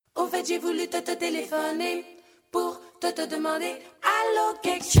fait, j'ai voulu te téléphoner pour te demander allô,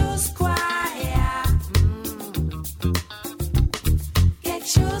 quelque chose quoi, yeah. Quelque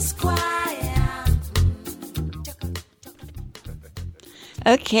chose quoi, yeah.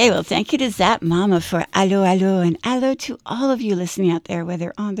 Okay, well, thank you to Zap Mama for Allo Allo, and allo to all of you listening out there,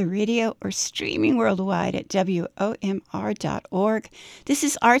 whether on the radio or streaming worldwide at WOMR.org. This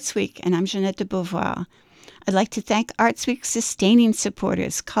is Arts Week, and I'm Jeanette de Beauvoir. I'd like to thank Arts Week's sustaining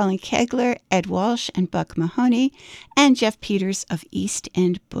supporters, Colin Kegler, Ed Walsh, and Buck Mahoney, and Jeff Peters of East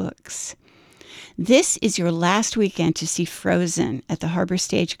End Books. This is your last weekend to see Frozen at the Harbor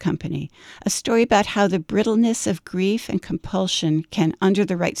Stage Company, a story about how the brittleness of grief and compulsion can, under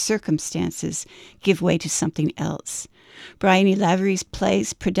the right circumstances, give way to something else. Brian E. Lavery's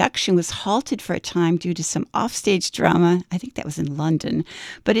play's production was halted for a time due to some offstage drama. I think that was in London,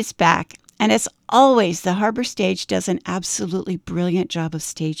 but it's back. And as always, the Harbor Stage does an absolutely brilliant job of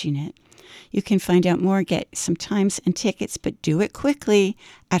staging it. You can find out more, get some times and tickets, but do it quickly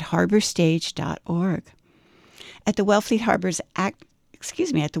at harborstage.org. At the Wellfleet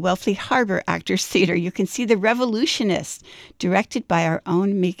Harbor Actors Theater, you can see The Revolutionist, directed by our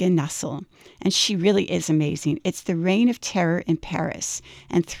own Megan Nussel. And she really is amazing. It's the reign of terror in Paris,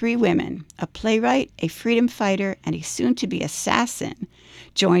 and three women, a playwright, a freedom fighter, and a soon-to-be assassin,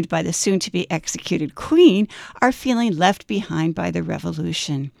 joined by the soon-to-be executed queen, are feeling left behind by the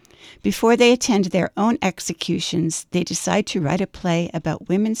revolution. Before they attend their own executions, they decide to write a play about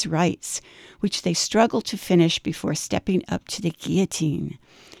women's rights, which they struggle to finish before stepping up to the guillotine.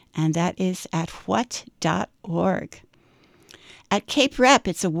 And that is at what.org. At Cape Rep,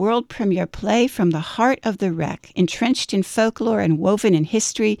 it's a world premiere play from the heart of the wreck. Entrenched in folklore and woven in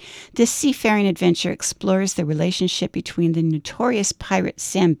history, this seafaring adventure explores the relationship between the notorious pirate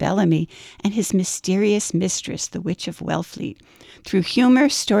Sam Bellamy and his mysterious mistress, the Witch of Wellfleet, through humor,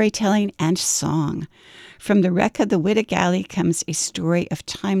 storytelling, and song. From the wreck of the Witta Galley comes a story of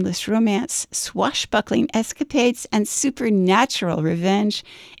timeless romance, swashbuckling escapades, and supernatural revenge.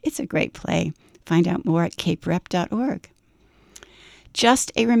 It's a great play. Find out more at caperep.org.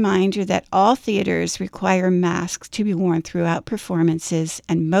 Just a reminder that all theaters require masks to be worn throughout performances,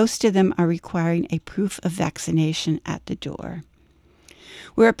 and most of them are requiring a proof of vaccination at the door.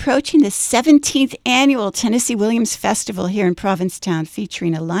 We're approaching the 17th annual Tennessee Williams Festival here in Provincetown,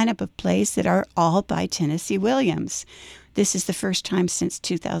 featuring a lineup of plays that are all by Tennessee Williams. This is the first time since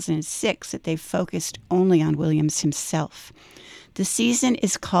 2006 that they've focused only on Williams himself. The season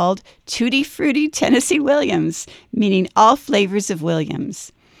is called Tutti Frutti Tennessee Williams, meaning all flavors of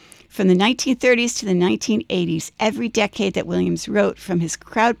Williams. From the 1930s to the 1980s, every decade that Williams wrote, from his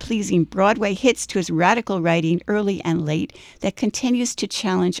crowd-pleasing Broadway hits to his radical writing early and late, that continues to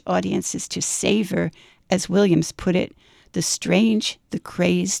challenge audiences to savor, as Williams put it, the strange, the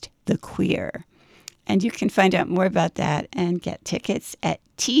crazed, the queer. And you can find out more about that and get tickets at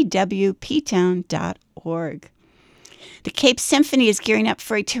twptown.org. The Cape Symphony is gearing up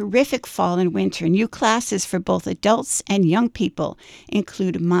for a terrific fall and winter. New classes for both adults and young people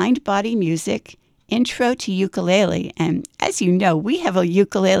include mind-body music, intro to ukulele, and as you know, we have a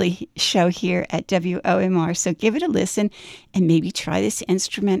ukulele show here at WOMR, so give it a listen and maybe try this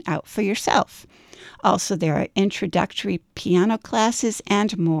instrument out for yourself. Also, there are introductory piano classes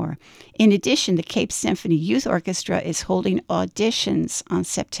and more. In addition, the Cape Symphony Youth Orchestra is holding auditions on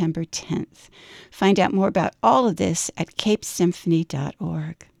September 10th. Find out more about all of this at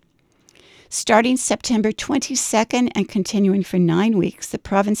capesymphony.org. Starting September 22nd and continuing for 9 weeks, the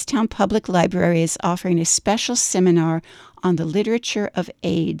Provincetown Public Library is offering a special seminar on the literature of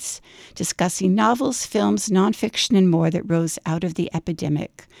AIDS, discussing novels, films, nonfiction, and more that rose out of the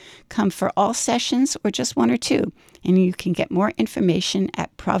epidemic. Come for all sessions or just one or two, and you can get more information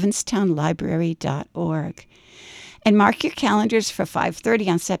at provincetownlibrary.org. And mark your calendars for 5:30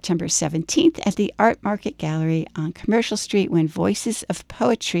 on September 17th at the Art Market Gallery on Commercial Street, when Voices of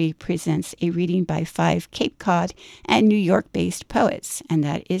Poetry presents a reading by 5 Cape Cod and New York-based poets, and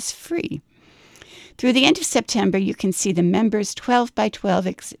that is free. Through the end of September, you can see the members' 12 by 12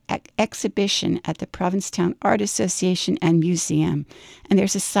 exhibition at the Provincetown Art Association and Museum. And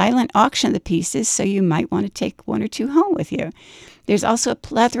there's a silent auction of the pieces, so you might want to take one or two home with you. There's also a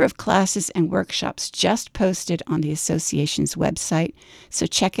plethora of classes and workshops just posted on the association's website, so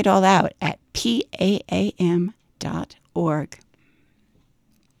check it all out at paam.org.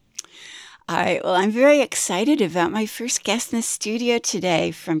 All right, well, I'm very excited about my first guest in the studio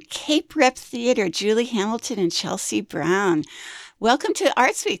today from Cape Rep Theater, Julie Hamilton and Chelsea Brown. Welcome to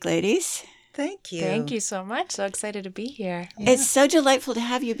Arts Week, ladies. Thank you. Thank you so much. So excited to be here. It's so delightful to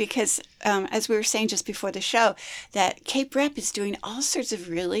have you because, as we were saying just before the show, that Cape Rep is doing all sorts of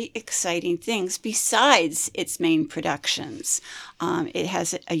really exciting things besides its main productions. It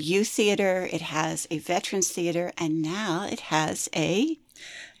has a youth theater, it has a veterans theater, and now it has a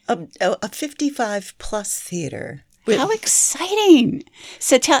 55-plus theater. How exciting!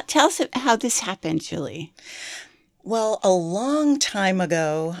 So tell us how this happened, Julie. Well, a long time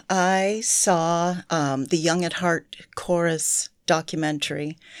ago, I saw the Young at Heart Chorus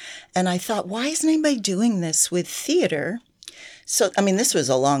documentary, and I thought, why isn't anybody doing this with theater? So, this was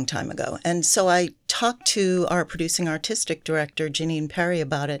a long time ago. And so I talked to our producing artistic director, Janine Perry,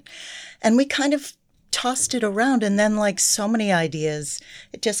 about it, and we kind of tossed it around. And then, like so many ideas,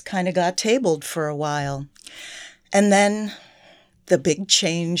 it just kind of got tabled for a while. And then the big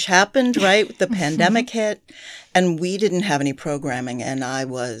change happened, right? The pandemic hit, and we didn't have any programming, and I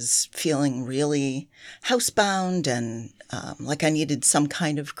was feeling really housebound and like I needed some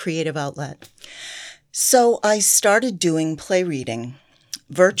kind of creative outlet. So I started doing play reading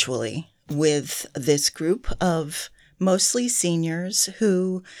virtually with this group of mostly seniors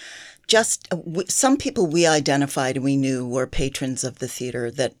who some people we identified and we knew were patrons of the theater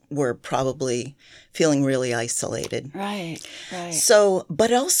that were probably feeling really isolated. Right. So,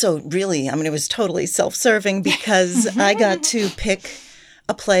 but also really, it was totally self-serving because I got to pick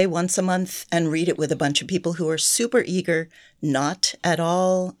a play once a month and read it with a bunch of people who are super eager, not at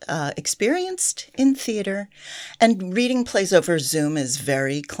all experienced in theater. And reading plays over Zoom is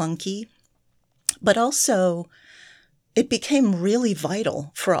very clunky, but also it became really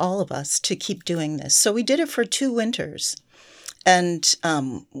vital for all of us to keep doing this. So we did it for 2 winters. And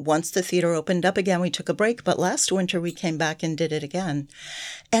once the theater opened up again, we took a break. But last winter, we came back and did it again.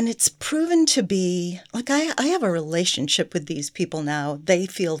 And it's proven to be, like, I have a relationship with these people now. They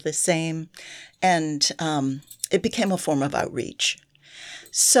feel the same. And it became a form of outreach.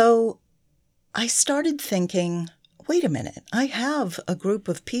 So I started thinking, wait a minute, I have a group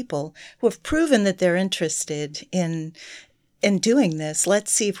of people who have proven that they're interested in doing this.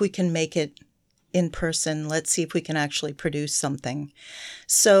 Let's see if we can make it in person. Let's see if we can actually produce something.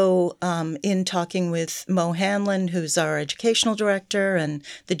 So in talking with Mo Hanlon, who's our educational director and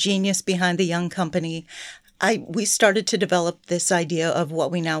the genius behind the Young Company, we started to develop this idea of what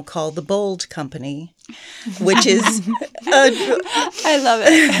we now call the Bold Company, which is I love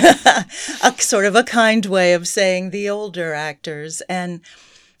it. a sort of a kind way of saying the older actors. And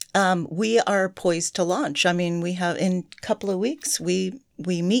we are poised to launch. We have in a couple of weeks, we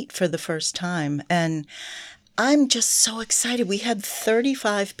meet for the first time. And I'm just so excited. We had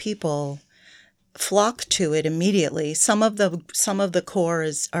 35 people flock to it immediately. Some of the core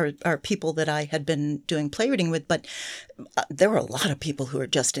are people that I had been doing play reading with, but there were a lot of people who are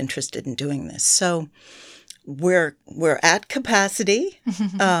just interested in doing this. So we're at capacity,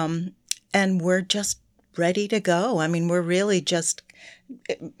 and we're just ready to go. We're really just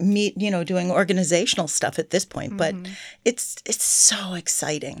doing organizational stuff at this point, but it's so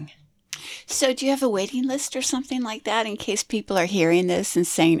exciting. So do you have a waiting list or something like that in case people are hearing this and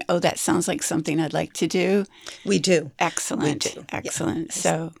saying, oh, that sounds like something I'd like to do? We do. Excellent. We do. Excellent. Yeah.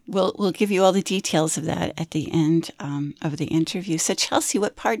 So we'll give you all the details of that at the end of the interview. So Chelsea,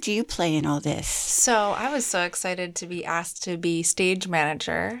 what part do you play in all this? So I was so excited to be asked to be stage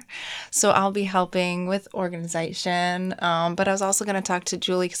manager. So I'll be helping with organization. But I was also going to talk to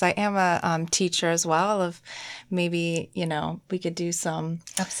Julie because I am a teacher as well of maybe, we could do some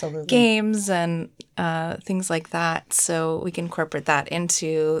absolutely games and things like that, so we can incorporate that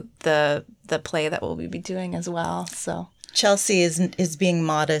into the play that we'll be doing as well. So Chelsea is being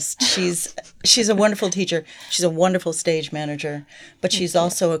modest. She's a wonderful teacher. She's a wonderful stage manager, but she's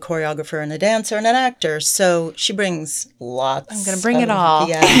also a choreographer and a dancer and an actor. So she brings lots. I'm going to bring it all.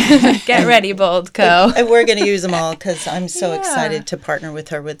 Yeah. Get ready, Bold Co. And we're going to use them all because I'm so excited to partner with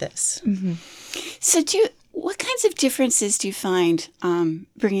her with this. Mm-hmm. So what kinds of differences do you find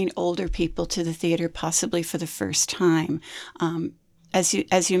bringing older people to the theater, possibly for the first time? As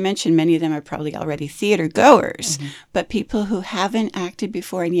you mentioned, many of them are probably already theater goers, but people who haven't acted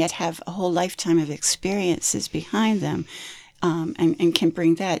before and yet have a whole lifetime of experiences behind them, and can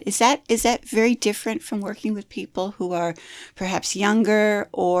bring that. Is that very different from working with people who are perhaps younger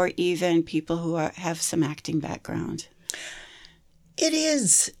or even people who have some acting background? It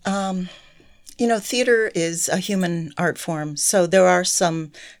is. Theater is a human art form, so there are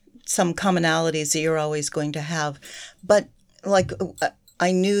some commonalities that you're always going to have. But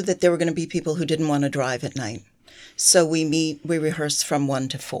I knew that there were going to be people who didn't want to drive at night, so we rehearse from 1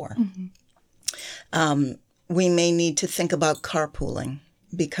 to 4. We may need to think about carpooling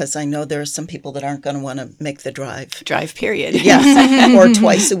because I know there are some people that aren't going to want to make the drive. Drive, period. Yes, or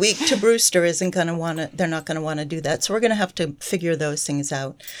twice a week to Brewster they're not going to want to do that. So we're going to have to figure those things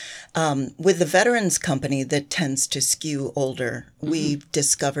out. With the Veterans Company that tends to skew older, we've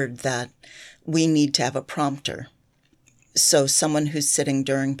discovered that we need to have a prompter. So someone who's sitting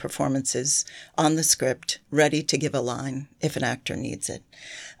during performances on the script, ready to give a line if an actor needs it.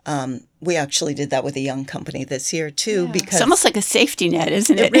 We actually did that with a young company this year too, because it's almost like a safety net,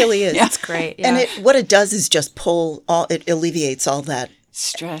 isn't it? It really is. That's great. Yeah. And what it does is just it alleviates all that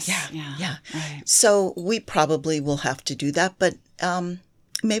stress. Yeah. Right. So we probably will have to do that, but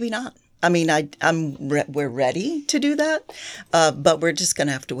maybe not. I mean, we're ready to do that, but we're just going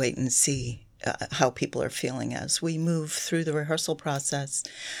to have to wait and see how people are feeling as we move through the rehearsal process.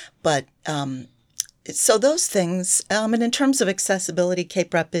 But so those things, and in terms of accessibility,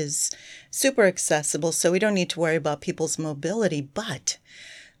 Cape Rep is super accessible, so we don't need to worry about people's mobility. But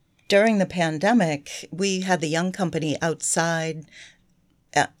during the pandemic, we had the young company outside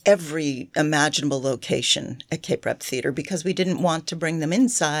every imaginable location at Cape Rep Theater because we didn't want to bring them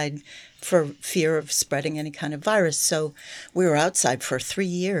inside for fear of spreading any kind of virus. So we were outside for 3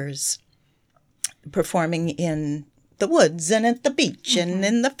 years performing in the woods and at the beach and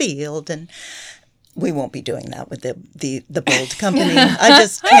in the field, and we won't be doing that with the Bold Company. I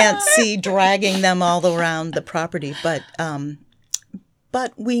just can't see dragging them all around the property, but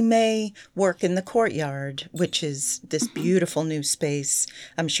we may work in the courtyard, which is this beautiful new space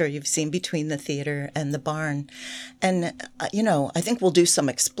I'm sure you've seen between the theater and the barn. And, I think we'll do some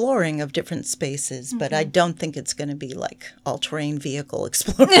exploring of different spaces, but I don't think it's going to be like all-terrain vehicle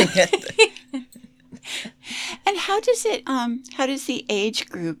exploring it. And how does the age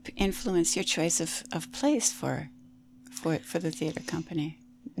group influence your choice of plays for the theater company?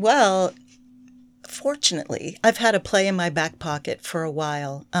 Well, fortunately, I've had a play in my back pocket for a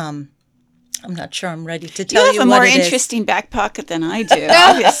while. I'm not sure I'm ready to tell you what it is. You have a more interesting back pocket than I do,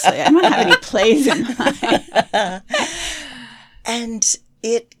 obviously. I don't have any plays in mine. And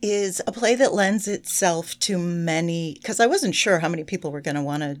it is a play that lends itself to many, because I wasn't sure how many people were going to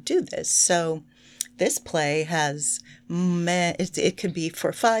want to do this. So this play has, it could be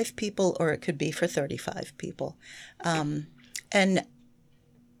for 5 people or it could be for 35 people. And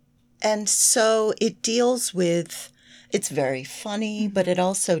so it deals with, it's very funny, but it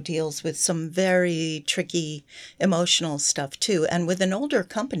also deals with some very tricky emotional stuff too. And with an older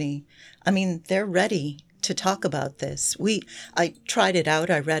company, I mean, they're ready to talk about this. I tried it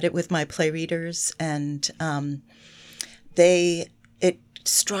out. I read it with my play readers, and it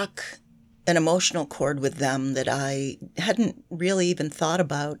struck an emotional chord with them that I hadn't really even thought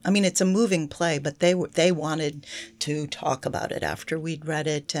about. I mean, it's a moving play, but they wanted to talk about it after we'd read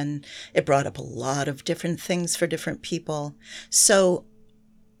it, and it brought up a lot of different things for different people. So,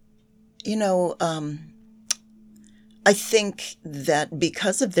 I think that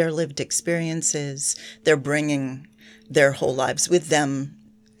because of their lived experiences, they're bringing their whole lives with them,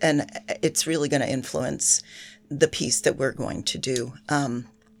 and it's really going to influence the piece that we're going to do.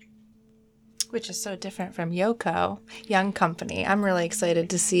 Which is so different from Yoko, Young Company. I'm really excited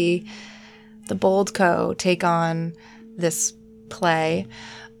to see the Bold Co. take on this play,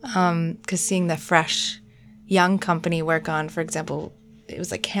 because seeing the fresh Young Company work on, for example, it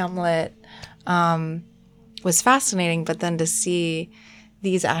was like Hamlet, was fascinating, but then to see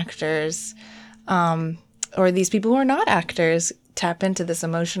these actors, or these people who are not actors, tap into this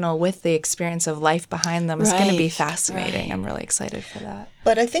emotional with the experience of life behind them is going to be fascinating. Right. I'm really excited for that.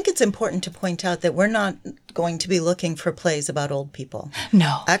 But I think it's important to point out that we're not going to be looking for plays about old people.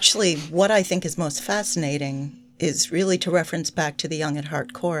 No. Actually, what I think is most fascinating is really to reference back to the Young at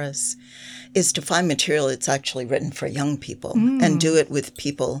Heart chorus, is to find material that's actually written for young people and do it with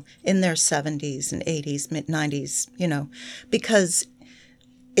people in their 70s and 80s, mid-90s, because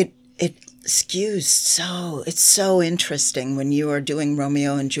it skews it's so interesting when you are doing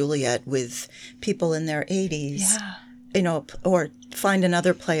Romeo and Juliet with people in their 80s, or find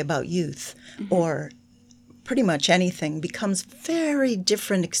another play about youth, or pretty much anything becomes very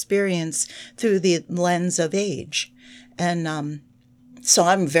different experience through the lens of age. And so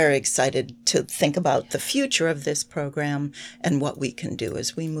I'm very excited to think about the future of this program and what we can do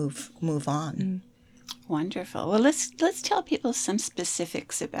as we move on. Wonderful. Well, let's tell people some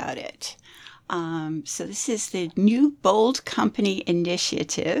specifics about it. So this is the new Bold Company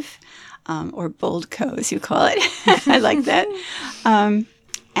initiative, or Bold Co, as you call it. I like that.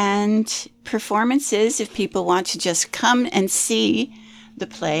 And performances, if people want to just come and see the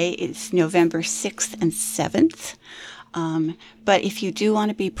play, it's November 6th and 7th. But if you do want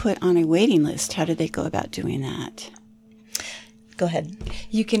to be put on a waiting list, how do they go about doing that? Go ahead.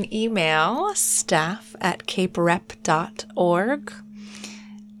 You can email staff@caperep.org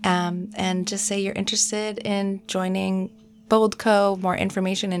and just say you're interested in joining BoldCo, more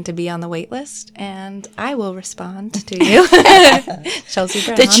information, and to be on the wait list, and I will respond to you. Chelsea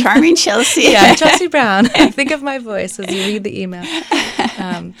Brown. The charming Chelsea. Yeah, Chelsea Brown. Think of my voice as you read the email.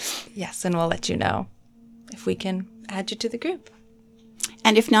 Yes, and we'll let you know if we can add you to the group.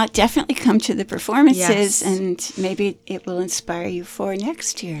 And if not, definitely come to the performances, Yes. and maybe it will inspire you for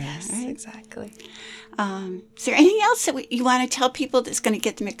next year. Yes, Right? exactly. Is there anything else that you want to tell people that's going to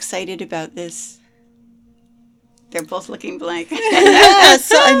get them excited about this? They're both looking blank. We're Covered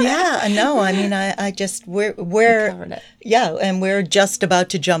it. yeah, and we're just about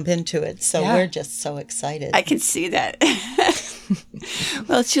to jump into it, so Yeah. we're just so excited. I can see that.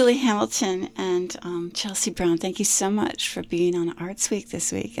 Well, Julie Hamilton and Chelsea Brown, thank you so much for being on Arts Week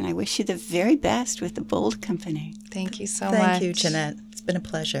this week, and I wish you the very best with the Bold Company. Thank you so much. Thank you, Jeanette. It's been a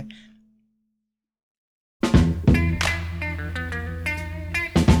pleasure.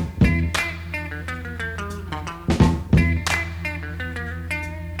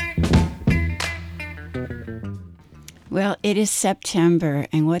 Well, it is September,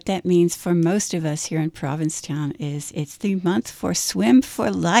 and what that means for most of us here in Provincetown is it's the month for Swim for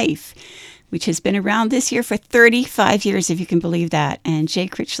Life, which has been around this year for 35 years, if you can believe that. And Jay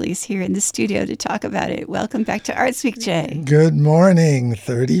Critchley is here in the studio to talk about it. Welcome back to Arts Week, Jay. Good morning,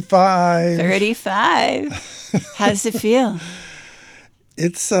 35. 35. How does it feel?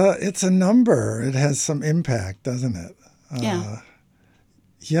 It's a number. It has some impact, doesn't it? Yeah.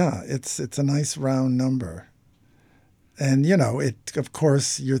 It's a nice round number. And, of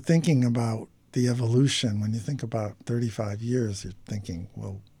course, you're thinking about the evolution. When you think about 35 years, you're thinking,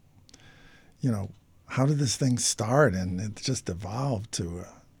 well, how did this thing start? And it just evolved to a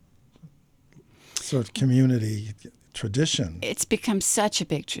sort of community tradition. It's become such a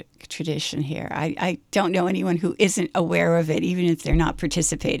big tradition here. I don't know anyone who isn't aware of it, even if they're not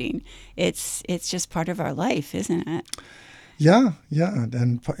participating. It's just part of our life, isn't it? Yeah.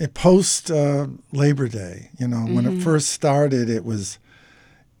 And post Labor Day, when it first started, it was,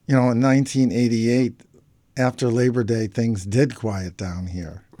 in 1988, after Labor Day, things did quiet down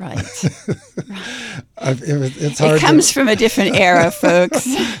here. Right. It's hard. It comes from a different era, folks.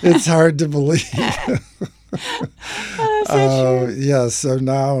 It's hard to believe. True. Yeah. So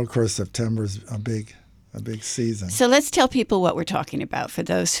now, of course, September's a big season. So let's tell people what we're talking about for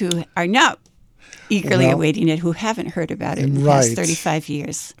those who are not eagerly awaiting it, who haven't heard about it in the past 35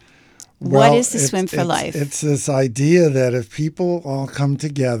 years. What is the Swim for Life? It's this idea that if people all come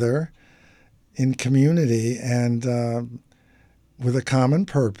together in community and with a common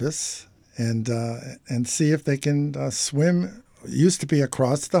purpose and see if they can swim, it used to be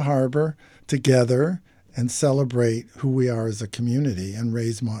across the harbor together and celebrate who we are as a community and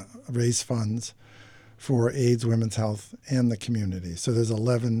raise funds for AIDS, women's health, and the community. So there's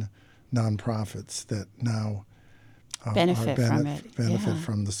 11 nonprofits that now benefit from it. Benefit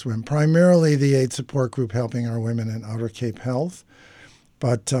from the swim. Primarily the AIDS support group helping our women in Outer Cape Health.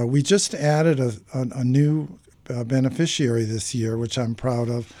 But we just added a new beneficiary this year, which I'm proud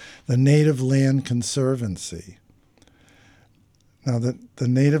of, the Native Land Conservancy. Now, the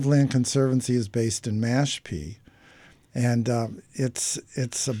Native Land Conservancy is based in Mashpee, and it's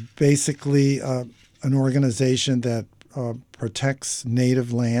basically an organization that protects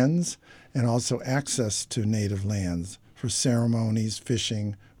native lands and also access to native lands for ceremonies,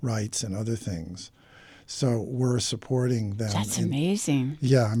 fishing rights, and other things. So we're supporting them. That's amazing.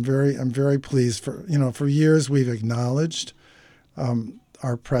 Yeah, I'm very pleased. For years we've acknowledged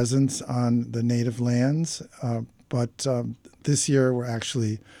our presence on the native lands, but this year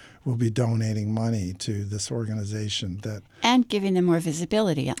we'll be donating money to this organization and giving them more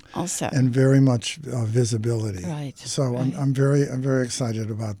visibility also. And very much visibility. Right. So right. I'm very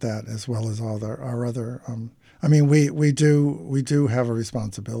excited about that, as well as all our other. We do have a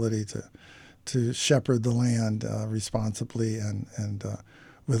responsibility to shepherd the land responsibly and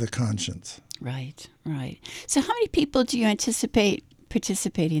with a conscience. Right. So how many people do you anticipate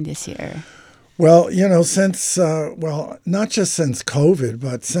participating this year? Well, since not just since COVID,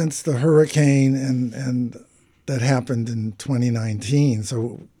 but since the hurricane and that happened in 2019.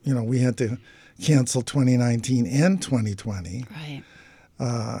 So we had to cancel 2019 and 2020 right.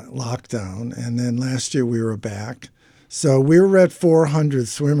 Lockdown, and then last year we were back. So we were at 400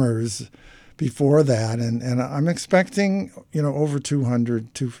 swimmers before that, and I'm expecting over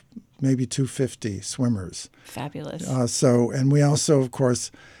 200 to maybe 250 swimmers. Fabulous. And we also, of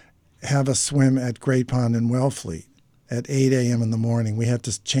course, have a swim at Great Pond in Wellfleet at 8 a.m. in the morning. We had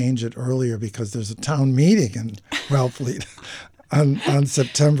to change it earlier because there's a town meeting in Wellfleet on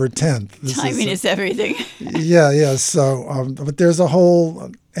September 10th. Timing is everything. Yeah. So, but there's a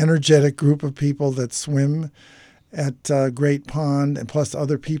whole energetic group of people that swim at Great Pond, and plus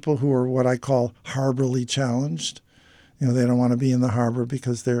other people who are what I call harborly challenged. They don't want to be in the harbor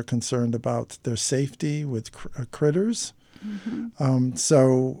because they're concerned about their safety with critters.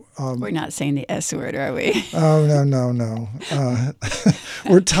 We're not saying the S word, are we? Oh, no.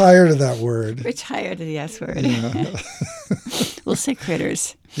 We're tired of that word. We're tired of the S word. Yeah. We'll say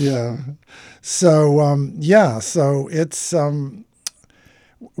critters. Yeah. So, so it's,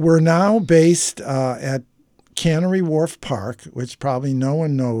 we're now based at Cannery Wharf Park, which probably no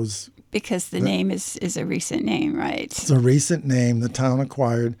one knows. Because the name is a recent name, right? It's a recent name. The town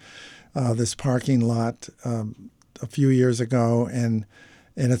acquired this parking lot a few years ago, and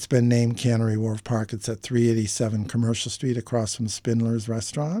it's been named Cannery Wharf Park. It's at 387 Commercial Street across from Spindler's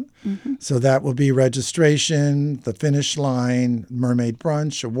Restaurant. So that will be registration, the finish line, Mermaid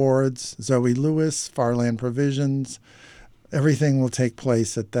Brunch, awards, Zoe Lewis, Farland Provisions. Everything will take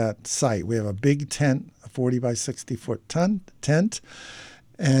place at that site. We have a big tent, a 40 by 60 foot tent.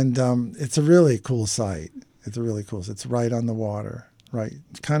 And it's a really cool site. It's right on the water, right?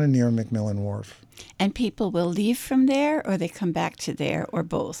 It's kind of near McMillan Wharf. And people will leave from there, or they come back to there, or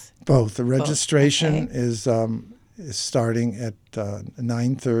both? Both. The registration is starting at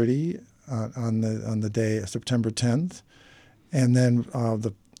 9:30 on the day, September 10th. And then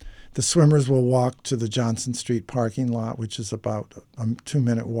the swimmers will walk to the Johnson Street parking lot, which is about a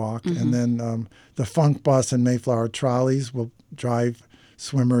 2-minute walk. And then the Funk Bus and Mayflower trolleys will drive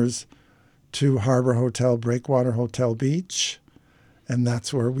swimmers to Harbor Hotel, Breakwater Hotel Beach, and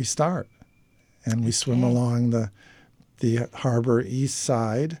that's where we start. And we swim along the harbor east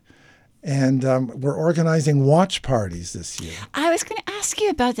side, and we're organizing watch parties this year. I was going to ask you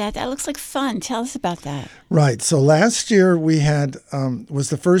about that. That looks like fun. Tell us about that. Right. So last year we had was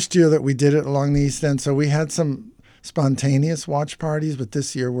the first year that we did it along the East End. So we had some spontaneous watch parties, but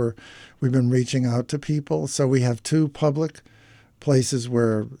this year we've been reaching out to people. So we have 2 public places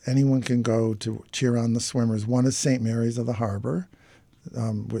where anyone can go to cheer on the swimmers. One is St. Mary's of the Harbor,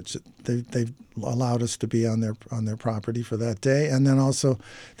 which they've allowed us to be on their property for that day, and then also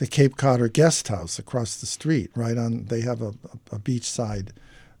the Cape Codder Guest House across the street. They have a beachside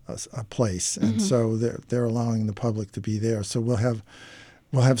a place, and so they're allowing the public to be there. So we'll have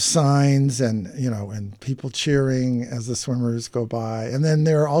signs and people cheering as the swimmers go by, and then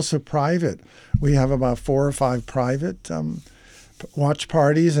there are also private. We have about 4 or 5 private watch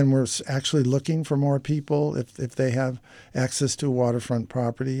parties, and we're actually looking for more people if they have access to a waterfront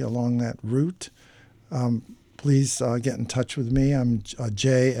property along that route. Please get in touch with me. I'm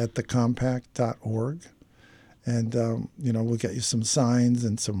jay@thecompact.org, and we'll get you some signs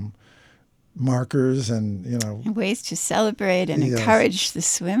and some markers and And ways to celebrate and encourage the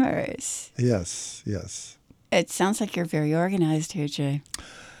swimmers. Yes. It sounds like you're very organized here, Jay.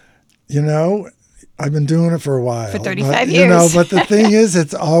 I've been doing it for a while. For 35 years. But the thing is,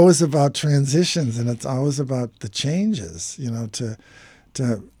 it's always about transitions, and it's always about the changes, to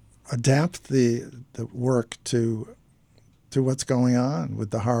adapt the work to what's going on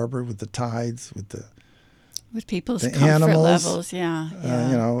with the harbor, with the tides, with people's the comfort animals. levels. Yeah.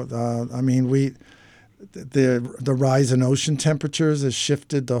 The rise in ocean temperatures has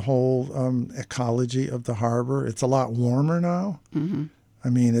shifted the whole ecology of the harbor. It's a lot warmer now.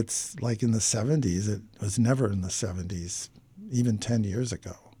 It's like in the 70s. It was never in the 70s, even 10 years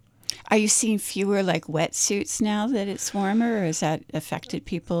ago. Are you seeing fewer wetsuits now that it's warmer, or has that affected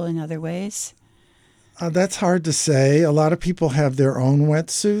people in other ways? That's hard to say. A lot of people have their own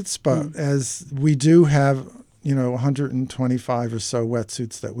wetsuits, but as we do have 125 or so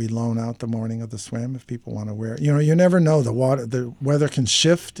wetsuits that we loan out the morning of the swim if people want to wear it. You never know. The weather can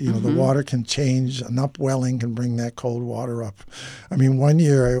shift. The water can change. An upwelling can bring that cold water up. One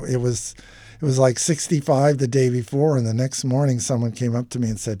year it was like 65 the day before, and the next morning someone came up to me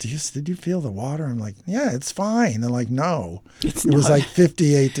and said, did you feel the water? I'm like, yeah, it's fine. They're like, no. It was like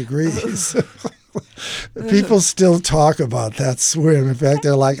 58 degrees. People still talk about that swim. In fact,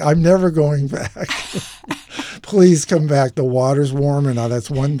 they're like, I'm never going back. Please come back. The water's warmer now. That's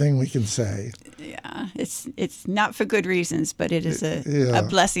one thing we can say. Yeah, it's not for good reasons, but it is a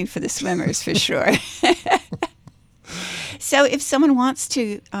blessing for the swimmers for sure. So if someone wants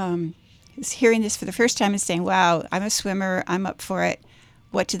to, is hearing this for the first time and saying, wow, I'm a swimmer, I'm up for it,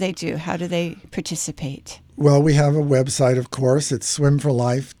 what do they do? How do they participate? Well, we have a website, of course. It's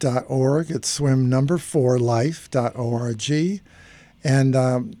swimforlife.org. It's swim4life.org.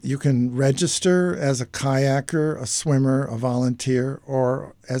 And you can register as a kayaker, a swimmer, a volunteer,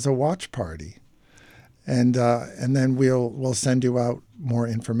 or as a watch party. And then we'll send you out more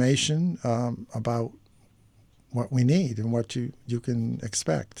information about what we need and what you can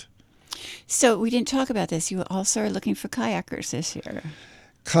expect. So we didn't talk about this. You also are looking for kayakers this year.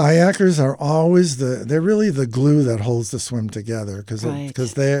 Kayakers are always they're really the glue that holds the swim together because Right.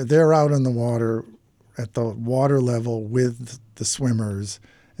 they're out on the water at the water level with the swimmers.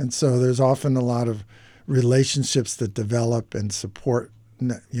 And so there's often a lot of relationships that develop and support,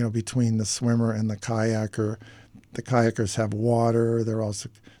 between the swimmer and the kayaker. The kayakers have water.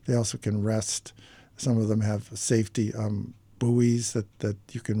 They also can rest. Some of them have safety buoys that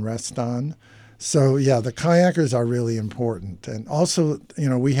you can rest on. So yeah, the kayakers are really important. And also,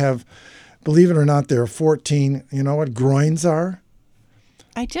 we have, believe it or not, there are 14. You know what groins are?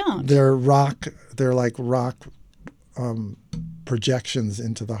 I don't. They're like rock projections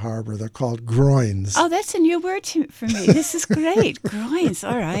into the harbor. They're called groins. Oh, that's a new word for me. This is great. Groins.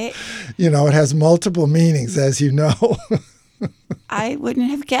 All right. It has multiple meanings, as you know. I wouldn't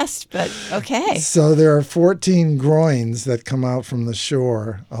have guessed, but okay. So there are 14 groins that come out from the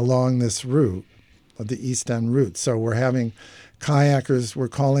shore along this route, the East End route. So we're having kayakers, we're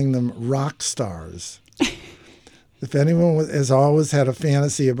calling them rock stars. If anyone has always had a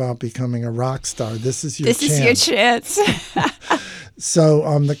fantasy about becoming a rock star, this is your chance. This is your chance.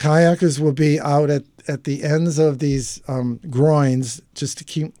 So the kayakers will be out at the ends of these groins just to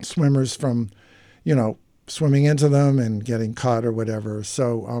keep swimmers from, swimming into them and getting caught or whatever.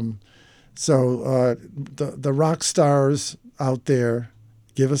 So the rock stars out there,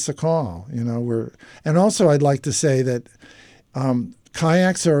 give us a call. And also I'd like to say that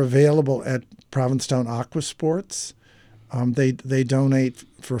kayaks are available at Provincetown Aqua Sports. They donate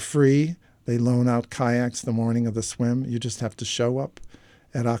for free. They loan out kayaks the morning of the swim. You just have to show up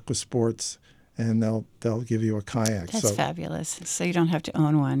at Aqua Sports, and they'll give you a kayak. That's fabulous. So you don't have to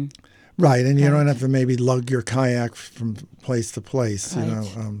own one. Right, and you don't have to maybe lug your kayak from place to place. Right.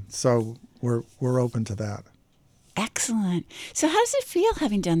 So we're open to that. Excellent. So how does it feel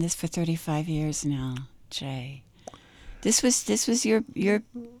having done this for 35 years now, Jay? This was your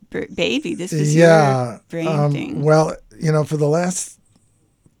baby. This was your brain thing. Well, for the last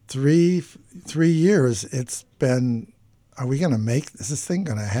three years, it's been, are we going to make this thing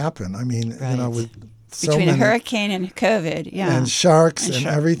going to happen? I mean, Right. with so Between many, a hurricane and COVID, yeah. and sharks and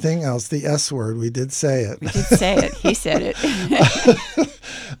everything else, the S word, we did say it. We did say it. He said it.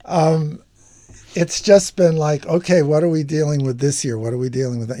 It's just been like, okay, what are we dealing with this year? What are we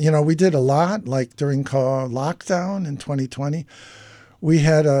dealing with? We did a lot, like during lockdown in 2020. We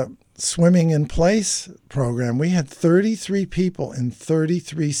had a swimming in place program. We had 33 people in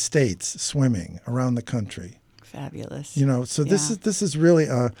 33 states swimming around the country. Fabulous. So this is really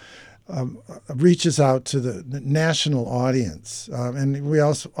reaches out to the national audience, and we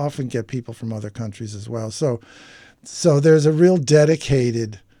also often get people from other countries as well. So there's a real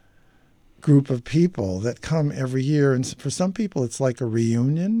dedicated group of people that come every year, and for some people it's like a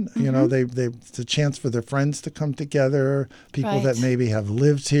reunion. Mm-hmm. It's a chance for their friends to come together, people Right. that maybe have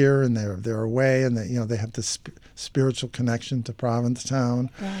lived here and they're away, and they have this spiritual connection to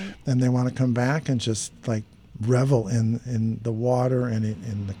Provincetown, Right. and they want to come back and just like revel in the water and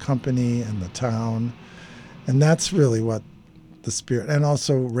in the company and the town. And that's really what the spirit, and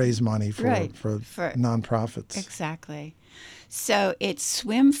also raise money for nonprofits. Exactly. So it's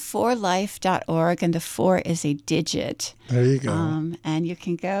swimforlife.org, and the 4 is a digit. There you go. And you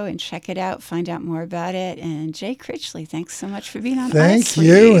can go and check it out, find out more about it. And Jay Critchley, thanks so much for being on Thank Honestly.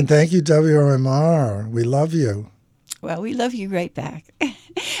 you, and thank you, WOMR. We love you. Well, we love you right back.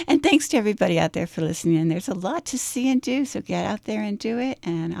 And thanks to everybody out there for listening. There's a lot to see and do, so get out there and do it.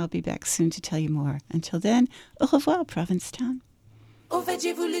 And I'll be back soon to tell you more. Until then, au revoir, Provincetown. Au fait,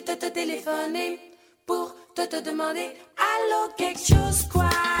 j'ai voulu te téléphoner pour te demander allô, quelque chose quoi.